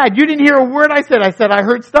get mad. You didn't hear a word I said. I said, I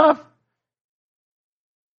heard stuff.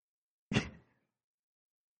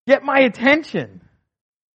 Get my attention.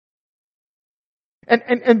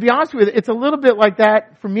 And be honest with you, it's a little bit like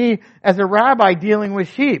that for me as a rabbi dealing with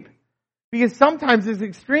sheep. Because sometimes it's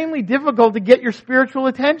extremely difficult to get your spiritual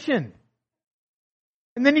attention.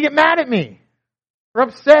 And then you get mad at me. Or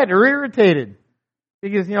upset or irritated.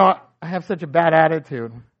 Because, I have such a bad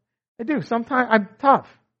attitude. I do. Sometimes I'm tough.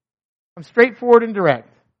 I'm straightforward and direct.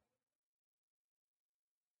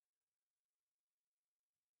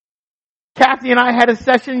 Kathy and I had a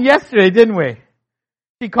session yesterday, didn't we?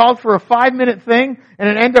 She called for a 5-minute thing, and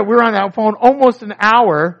it ended up we were on that phone almost an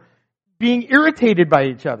hour being irritated by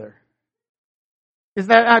each other. Is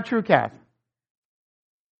that not true, Kath?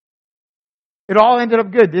 It all ended up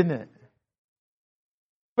good, didn't it?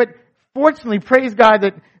 But fortunately, praise God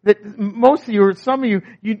that most of you, or some of you,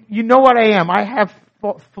 you know what I am. I have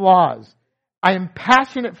flaws. I am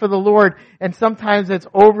passionate for the Lord, and sometimes it's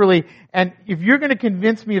overly. And if you're going to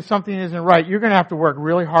convince me if something isn't right, you're going to have to work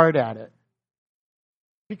really hard at it.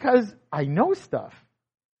 Because I know stuff.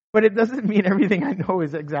 But it doesn't mean everything I know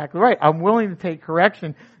is exactly right. I'm willing to take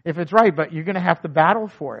correction if it's right, but you're going to have to battle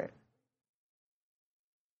for it.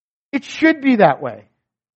 It should be that way.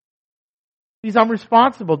 Because I'm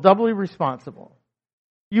responsible, doubly responsible.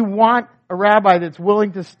 You want a rabbi that's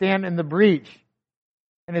willing to stand in the breach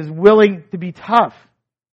and is willing to be tough.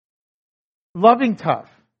 Loving tough.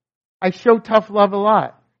 I show tough love a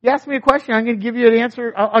lot. You ask me a question, I'm going to give you an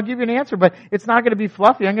answer. I'll give you an answer, but it's not going to be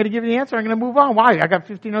fluffy. I'm going to give you the answer. I'm going to move on. Why? I got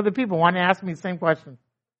 15 other people wanting to ask me the same question.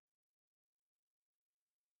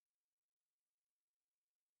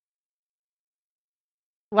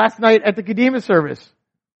 Last night at the Kadima service,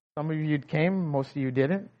 some of you came, most of you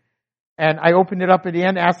didn't. And I opened it up at the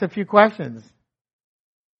end, asked a few questions.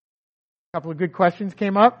 A couple of good questions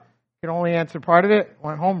came up. Could only answer part of it.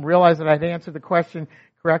 Went home, realized that I'd answered the question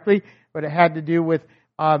correctly, but it had to do with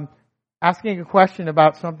asking a question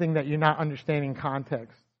about something that you're not understanding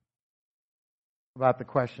context about the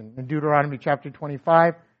question. In Deuteronomy chapter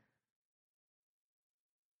 25,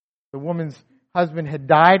 the woman's husband had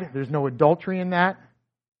died. There's no adultery in that.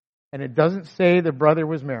 And it doesn't say the brother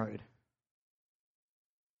was married.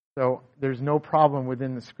 So there's no problem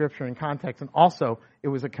within the scripture and context. And also, it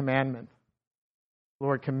was a commandment. The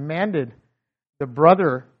Lord commanded the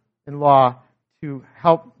brother-in-law to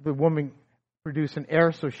help the woman produce an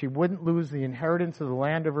heir so she wouldn't lose the inheritance of the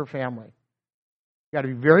land of her family. You've got to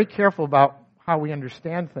be very careful about how we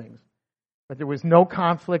understand things. But there was no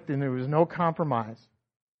conflict and there was no compromise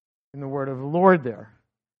in the word of the Lord there.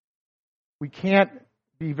 We can't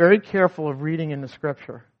be very careful of reading in the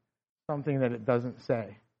scripture something that it doesn't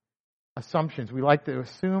say. Assumptions. We like to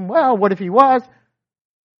assume, well, what if he was?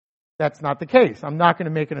 That's not the case. I'm not going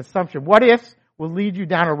to make an assumption. What ifs will lead you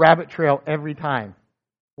down a rabbit trail every time.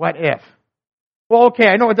 What if? Well, okay,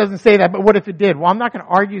 I know it doesn't say that, but what if it did? Well, I'm not going to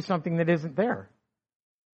argue something that isn't there.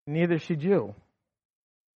 Neither should you.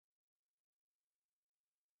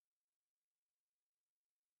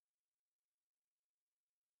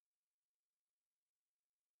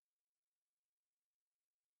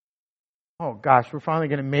 Oh gosh, we're finally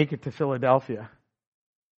going to make it to Philadelphia.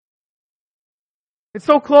 It's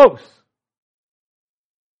so close.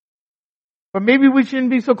 But maybe we shouldn't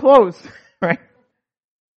be so close, right?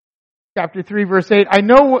 Chapter 3, verse 8. I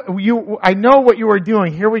know what you are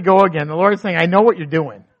doing. Here we go again. The Lord is saying, I know what you're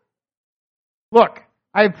doing. Look,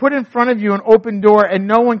 I have put in front of you an open door and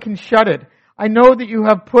no one can shut it. I know that you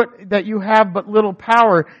have but little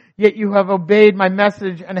power, yet you have obeyed my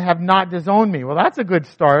message and have not disowned me. Well, that's a good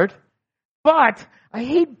start. But, I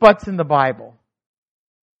hate buts in the Bible.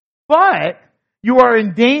 But, you are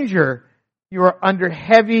in danger. You are under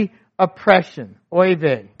heavy oppression. Oy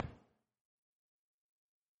vey.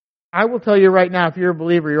 I will tell you right now, if you're a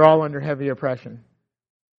believer, you're all under heavy oppression.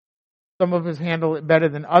 Some of us handle it better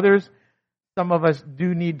than others. Some of us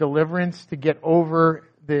do need deliverance to get over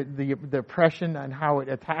the oppression and how it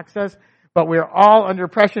attacks us. But we're all under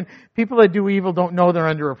oppression. People that do evil don't know they're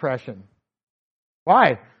under oppression.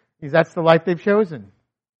 Why? Because that's the life they've chosen.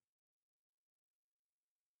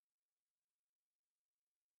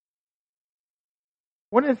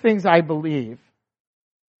 One of the things I believe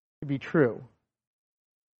to be true,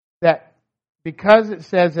 that because it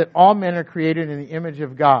says that all men are created in the image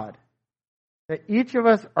of God, that each of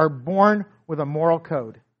us are born with a moral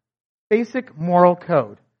code, basic moral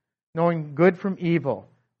code, knowing good from evil,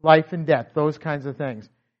 life and death, those kinds of things.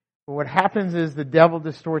 But what happens is the devil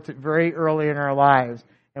distorts it very early in our lives,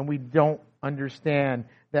 and we don't understand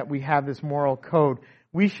that we have this moral code.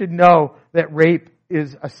 We should know that rape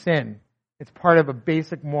is a sin. It's part of a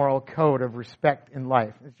basic moral code of respect in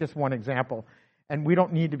life. It's just one example. And we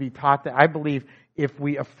don't need to be taught that. I believe if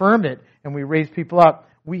we affirm it and we raise people up,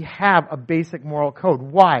 we have a basic moral code.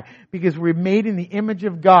 Why? Because we're made in the image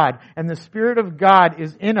of God, and the Spirit of God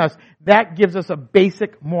is in us. That gives us a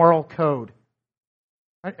basic moral code.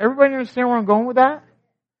 Everybody understand where I'm going with that?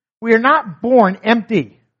 We are not born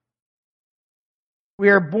empty. We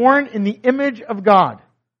are born in the image of God.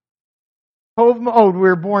 Tov Ma'od,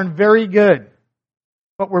 we're born very good.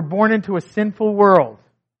 But we're born into a sinful world.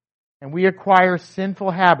 And we acquire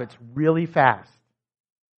sinful habits really fast.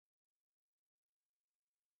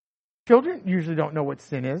 Children usually don't know what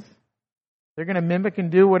sin is. They're going to mimic and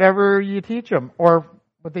do whatever you teach them or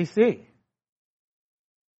what they see.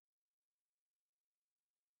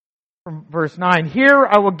 From verse 9, here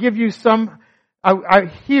I will give you some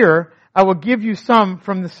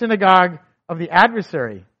from the synagogue of the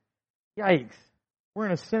adversary. Yikes. We're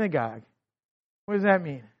in a synagogue. What does that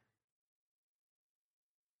mean?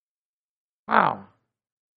 Wow.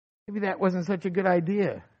 Maybe that wasn't such a good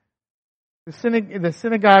idea. The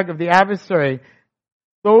synagogue of the adversary,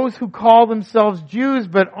 those who call themselves Jews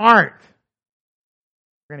but aren't.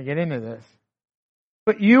 We're going to get into this.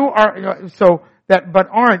 But but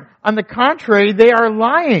aren't. On the contrary, they are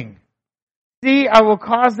lying. See, I will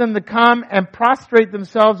cause them to come and prostrate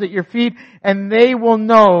themselves at your feet, and they will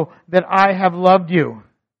know that I have loved you.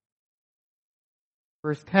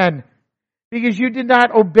 Verse 10, because you did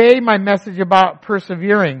not obey my message about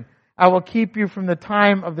persevering, I will keep you from the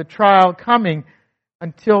time of the trial coming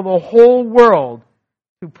until the whole world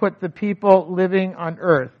to put the people living on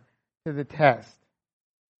earth to the test.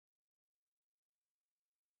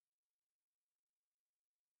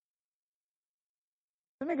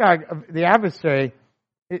 synagogue of the adversary,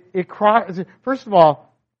 first of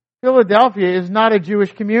all, Philadelphia is not a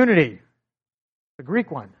Jewish community. It's a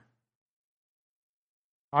Greek one.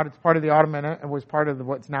 It's part of the Ottoman, it was part of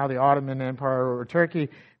what's now the Ottoman Empire or Turkey.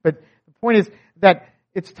 But the point is that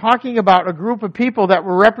it's talking about a group of people that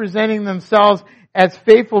were representing themselves as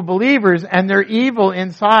faithful believers, and they're evil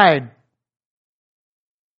inside.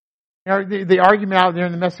 The argument out there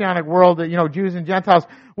in the Messianic world that, Jews and Gentiles,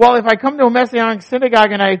 well, if I come to a Messianic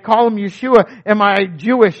synagogue and I call him Yeshua, am I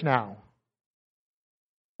Jewish now?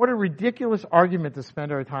 What a ridiculous argument to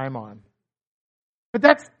spend our time on. But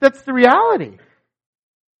that's the reality.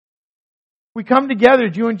 We come together,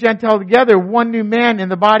 Jew and Gentile together, one new man in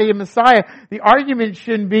the body of Messiah. The argument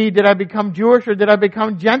shouldn't be, did I become Jewish or did I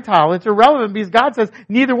become Gentile? It's irrelevant because God says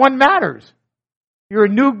neither one matters. You're a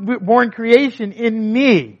newborn creation in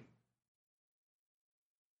me.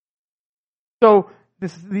 So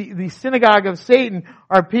the synagogue of Satan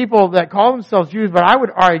are people that call themselves Jews, but I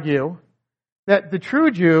would argue that the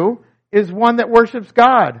true Jew is one that worships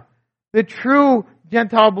God. The true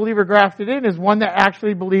Gentile believer grafted in is one that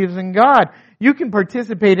actually believes in God. You can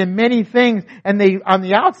participate in many things and they, on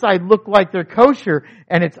the outside, look like they're kosher,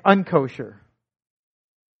 and it's unkosher.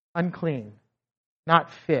 Unclean.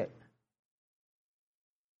 Not fit.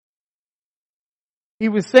 He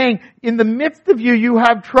was saying, in the midst of you, you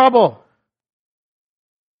have trouble.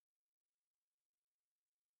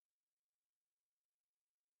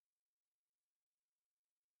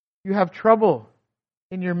 You have trouble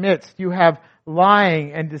in your midst. You have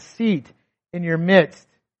lying and deceit in your midst.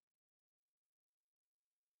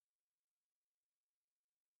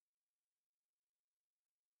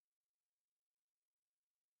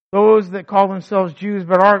 Those that call themselves Jews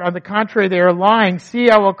but aren't, on the contrary, they are lying.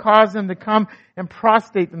 See, I will cause them to come and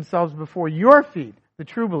prostrate themselves before your feet, the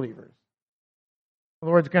true believers. The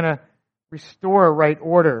Lord's going to restore a right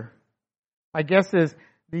order. My guess is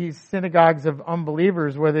these synagogues of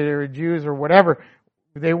unbelievers, whether they were Jews or whatever,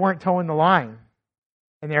 they weren't towing the line.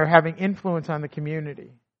 And they're having influence on the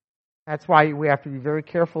community. That's why we have to be very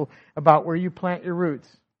careful about where you plant your roots.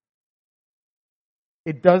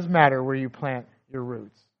 It does matter where you plant your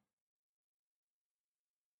roots.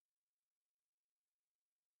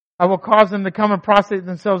 I will cause them to come and prostrate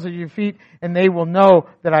themselves at your feet, and they will know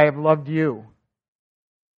that I have loved you.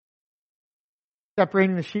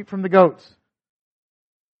 Separating the sheep from the goats.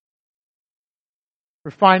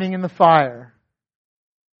 Refining in the fire.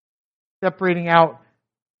 Separating out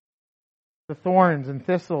the thorns and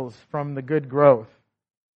thistles from the good growth.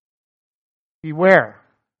 Beware.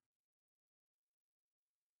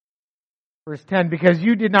 Verse 10, because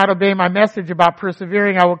you did not obey my message about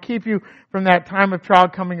persevering, I will keep you from that time of trial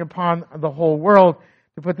coming upon the whole world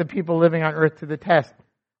to put the people living on earth to the test.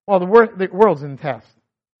 Well, the world's in a test.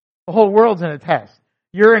 The whole world's in a test.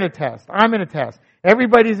 You're in a test. I'm in a test.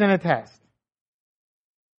 Everybody's in a test.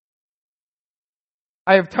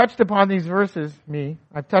 I have touched upon these verses,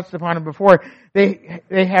 I've touched upon them before. They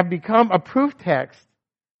have become a proof text.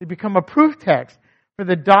 They become a proof text for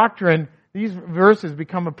the doctrine. These verses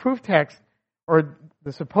become a proof text, or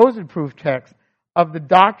the supposed proof text, of the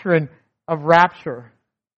doctrine of rapture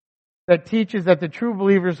that teaches that the true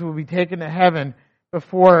believers will be taken to heaven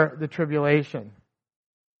before the tribulation.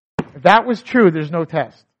 If that was true, there's no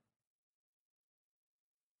test.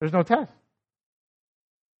 There's no test.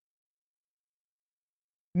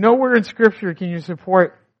 Nowhere in Scripture can you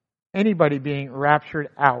support anybody being raptured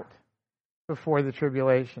out before the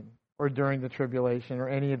tribulation or during the tribulation or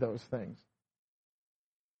any of those things.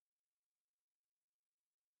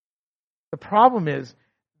 The problem is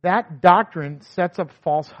that doctrine sets up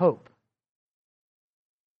false hope.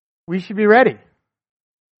 We should be ready.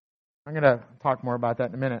 I'm going to talk more about that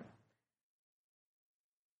in a minute.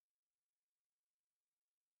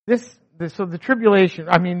 So the tribulation,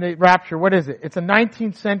 the rapture, what is it? It's a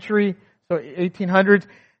 19th century, so 1800s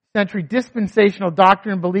century dispensational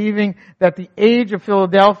doctrine believing that the age of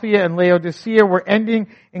Philadelphia and Laodicea were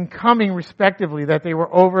ending and coming respectively, that they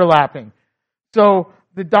were overlapping. So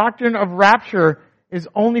the doctrine of rapture is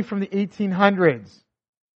only from the 1800s.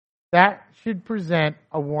 That should present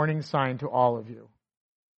a warning sign to all of you.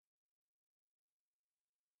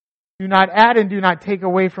 Do not add and do not take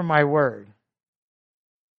away from my word.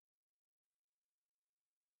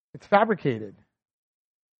 It's fabricated.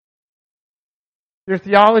 Their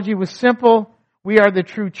theology was simple. We are the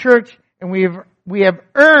true church, and we have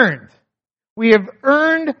earned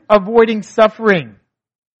avoiding suffering.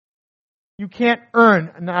 You can't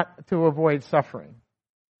earn not to avoid suffering.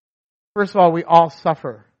 First of all, we all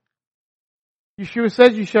suffer. Yeshua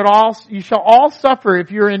says you shall all suffer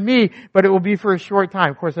if you're in me, but it will be for a short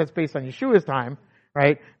time. Of course, that's based on Yeshua's time,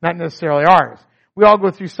 right? Not necessarily ours. We all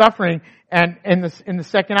go through suffering, and in the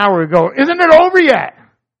second hour we go, isn't it over yet?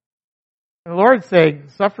 And the Lord's saying,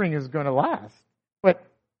 suffering is going to last, but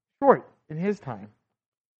short in His time.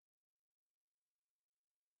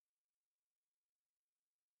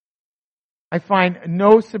 I find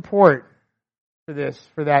no support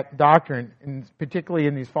for that doctrine, and particularly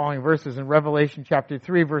in these following verses. In Revelation chapter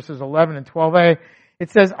 3, verses 11 and 12a, it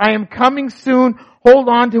says, I am coming soon. Hold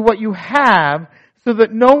on to what you have, so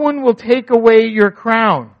that no one will take away your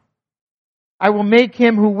crown. I will make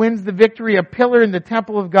him who wins the victory a pillar in the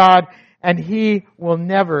temple of God, and he will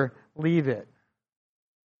never leave it.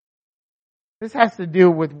 This has to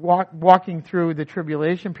do with walking through the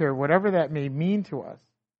tribulation period, whatever that may mean to us.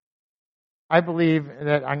 I believe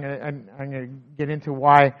that I'm going to get into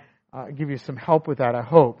why, give you some help with that, I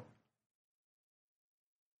hope.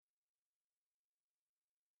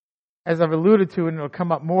 As I've alluded to, and it'll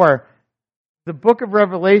come up more, the book of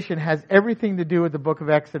Revelation has everything to do with the book of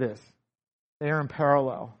Exodus. They are in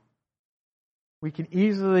parallel. We can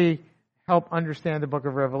easily help understand the book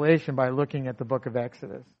of Revelation by looking at the book of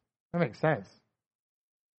Exodus. That makes sense.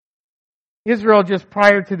 Israel, just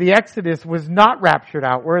prior to the Exodus, was not raptured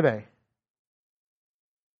out, were they?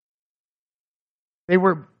 They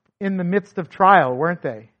were in the midst of trial, weren't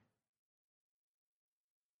they?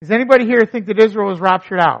 Does anybody here think that Israel was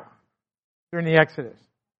raptured out during the Exodus?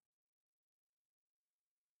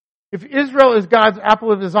 If Israel is God's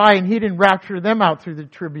apple of His eye and He didn't rapture them out through the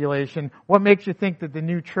tribulation, what makes you think that the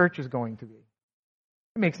new church is going to be?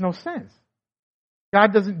 It makes no sense.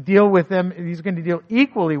 God doesn't deal with them. He's going to deal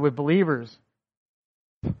equally with believers.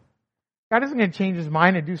 God isn't going to change His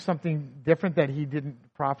mind and do something different that He didn't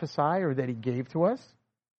prophesy or that He gave to us.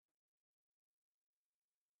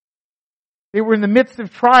 They were in the midst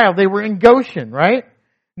of trial. They were in Goshen, right?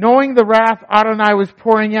 Knowing the wrath Adonai was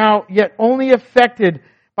pouring out, yet only affected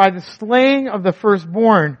by the slaying of the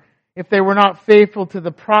firstborn if they were not faithful to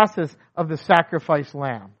the process of the sacrificed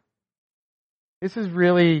lamb. This is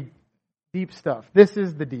really deep stuff. This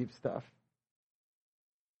is the deep stuff.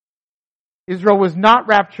 Israel was not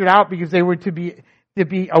raptured out because they were to be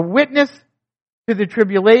a witness to the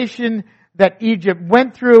tribulation that Egypt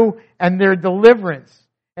went through and their deliverance.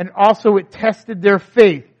 And also it tested their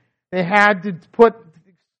faith. They had to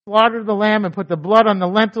slaughter the lamb and put the blood on the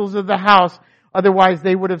lintels of the house. Otherwise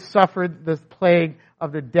they would have suffered the plague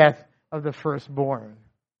of the death of the firstborn.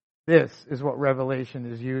 This is what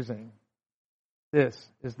Revelation is using. This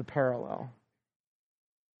is the parallel.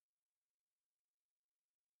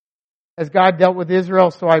 As God dealt with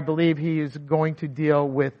Israel, so I believe He is going to deal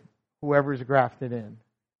with whoever's grafted in.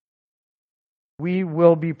 We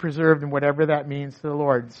will be preserved, and whatever that means to the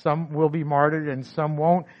Lord. Some will be martyred and some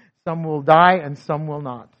won't. Some will die and some will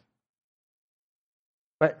not.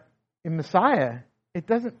 But in Messiah, it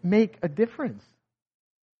doesn't make a difference.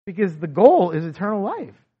 Because the goal is eternal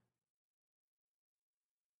life.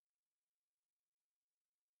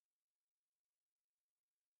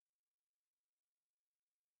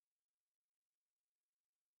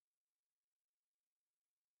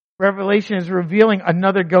 Revelation is revealing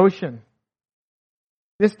another Goshen.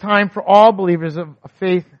 This time for all believers of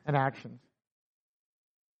faith and action.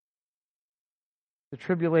 The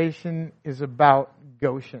tribulation is about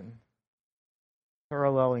Goshen.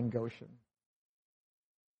 Paralleling Goshen.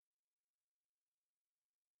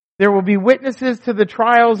 There will be witnesses to the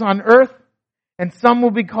trials on earth, and some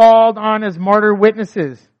will be called on as martyr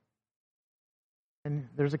witnesses. And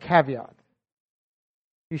there's a caveat.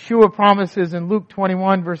 Yeshua promises in Luke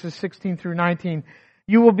 21, verses 16 through 19,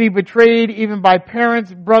 you will be betrayed even by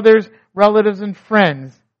parents, brothers, relatives, and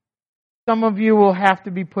friends. Some of you will have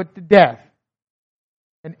to be put to death,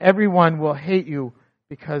 and everyone will hate you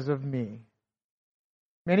because of me.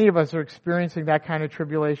 Many of us are experiencing that kind of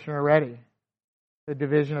tribulation already. The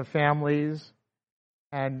division of families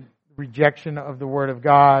and rejection of the Word of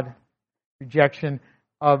God, rejection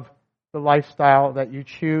of the lifestyle that you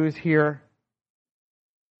choose here.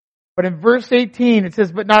 But in verse 18 it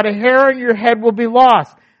says, but not a hair on your head will be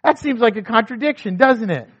lost. That seems like a contradiction, doesn't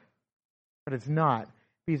it? But it's not,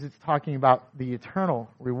 because it's talking about the eternal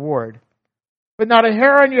reward. But not a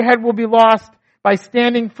hair on your head will be lost. By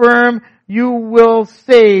standing firm, you will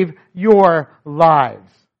save your lives.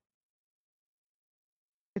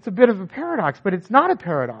 It's a bit of a paradox, but it's not a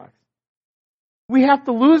paradox. We have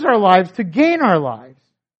to lose our lives to gain our lives.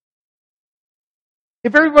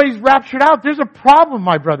 If everybody's raptured out, there's a problem,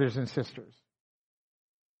 my brothers and sisters.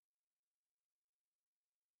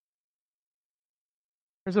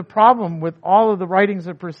 There's a problem with all of the writings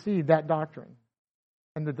that precede that doctrine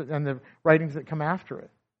and the writings that come after it.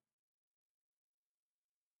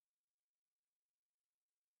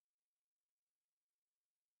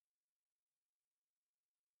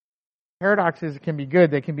 Paradoxes can be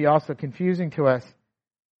good. They can be also confusing to us.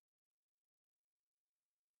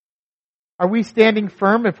 Are we standing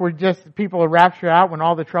firm if we're just people are raptured out when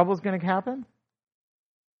all the trouble is going to happen?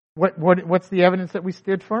 What's the evidence that we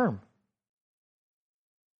stood firm?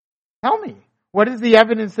 Tell me. What is the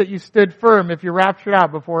evidence that you stood firm if you're raptured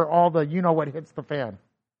out before all the you-know-what hits the fan?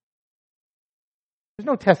 There's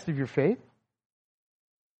no test of your faith.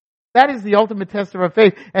 That is the ultimate test of our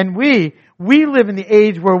faith. And we live in the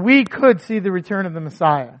age where we could see the return of the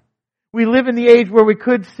Messiah. We live in the age where we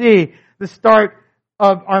could see the start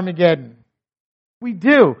of Armageddon. We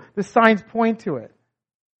do. The signs point to it.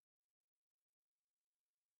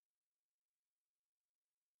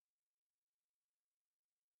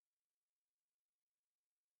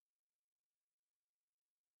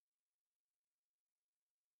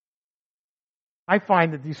 I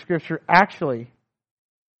find that these scriptures actually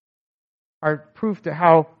are proof to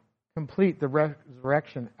how complete the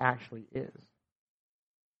resurrection actually is.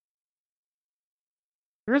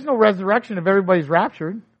 There is no resurrection if everybody's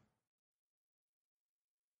raptured.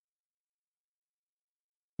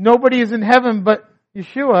 Nobody is in heaven but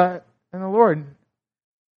Yeshua and the Lord.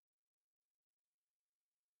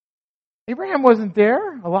 Abraham wasn't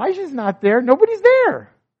there. Elijah's not there. Nobody's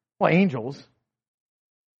there. Well, angels.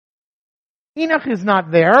 Enoch is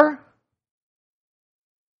not there.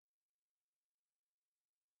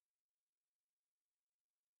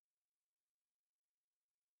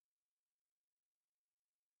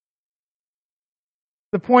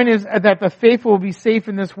 The point is that the faithful will be safe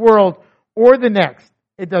in this world or the next.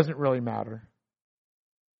 It doesn't really matter.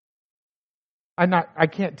 I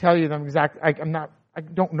can't tell you them exact. I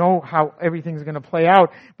don't know how everything's going to play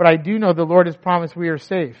out, but I do know the Lord has promised we are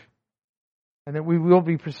safe and that we will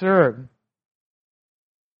be preserved.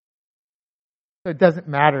 So it doesn't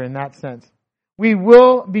matter in that sense. We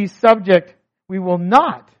will be subject. We will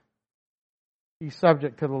not be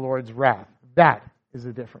subject to the Lord's wrath. That is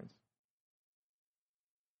the difference.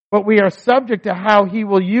 But we are subject to how He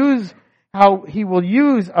will use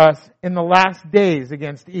us in the last days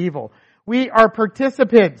against evil. We are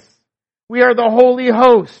participants. We are the holy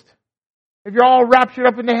host. If you're all raptured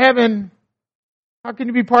up into heaven, how can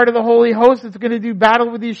you be part of the holy host that's going to do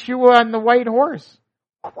battle with Yeshua on the white horse?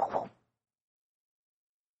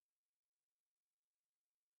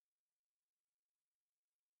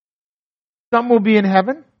 Some will be in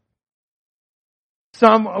heaven.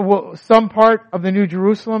 Some part of the New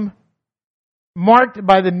Jerusalem marked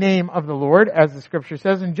by the name of the Lord, as the scripture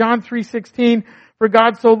says. In John 3:16, for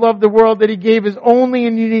God so loved the world that He gave His only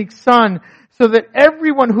and unique Son, so that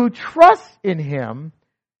everyone who trusts in Him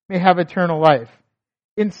may have eternal life.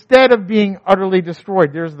 Instead of being utterly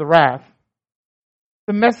destroyed, there's the wrath.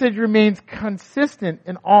 The message remains consistent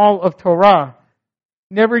in all of Torah,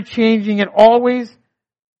 never changing it, always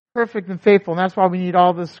perfect and faithful. And that's why we need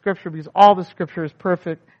all the scripture, because all the scripture is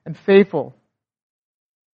perfect and faithful.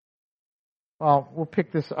 Well, we'll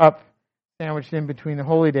pick this up, sandwiched in between the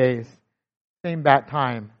holy days. Same bat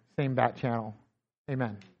time, same bat channel.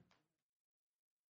 Amen.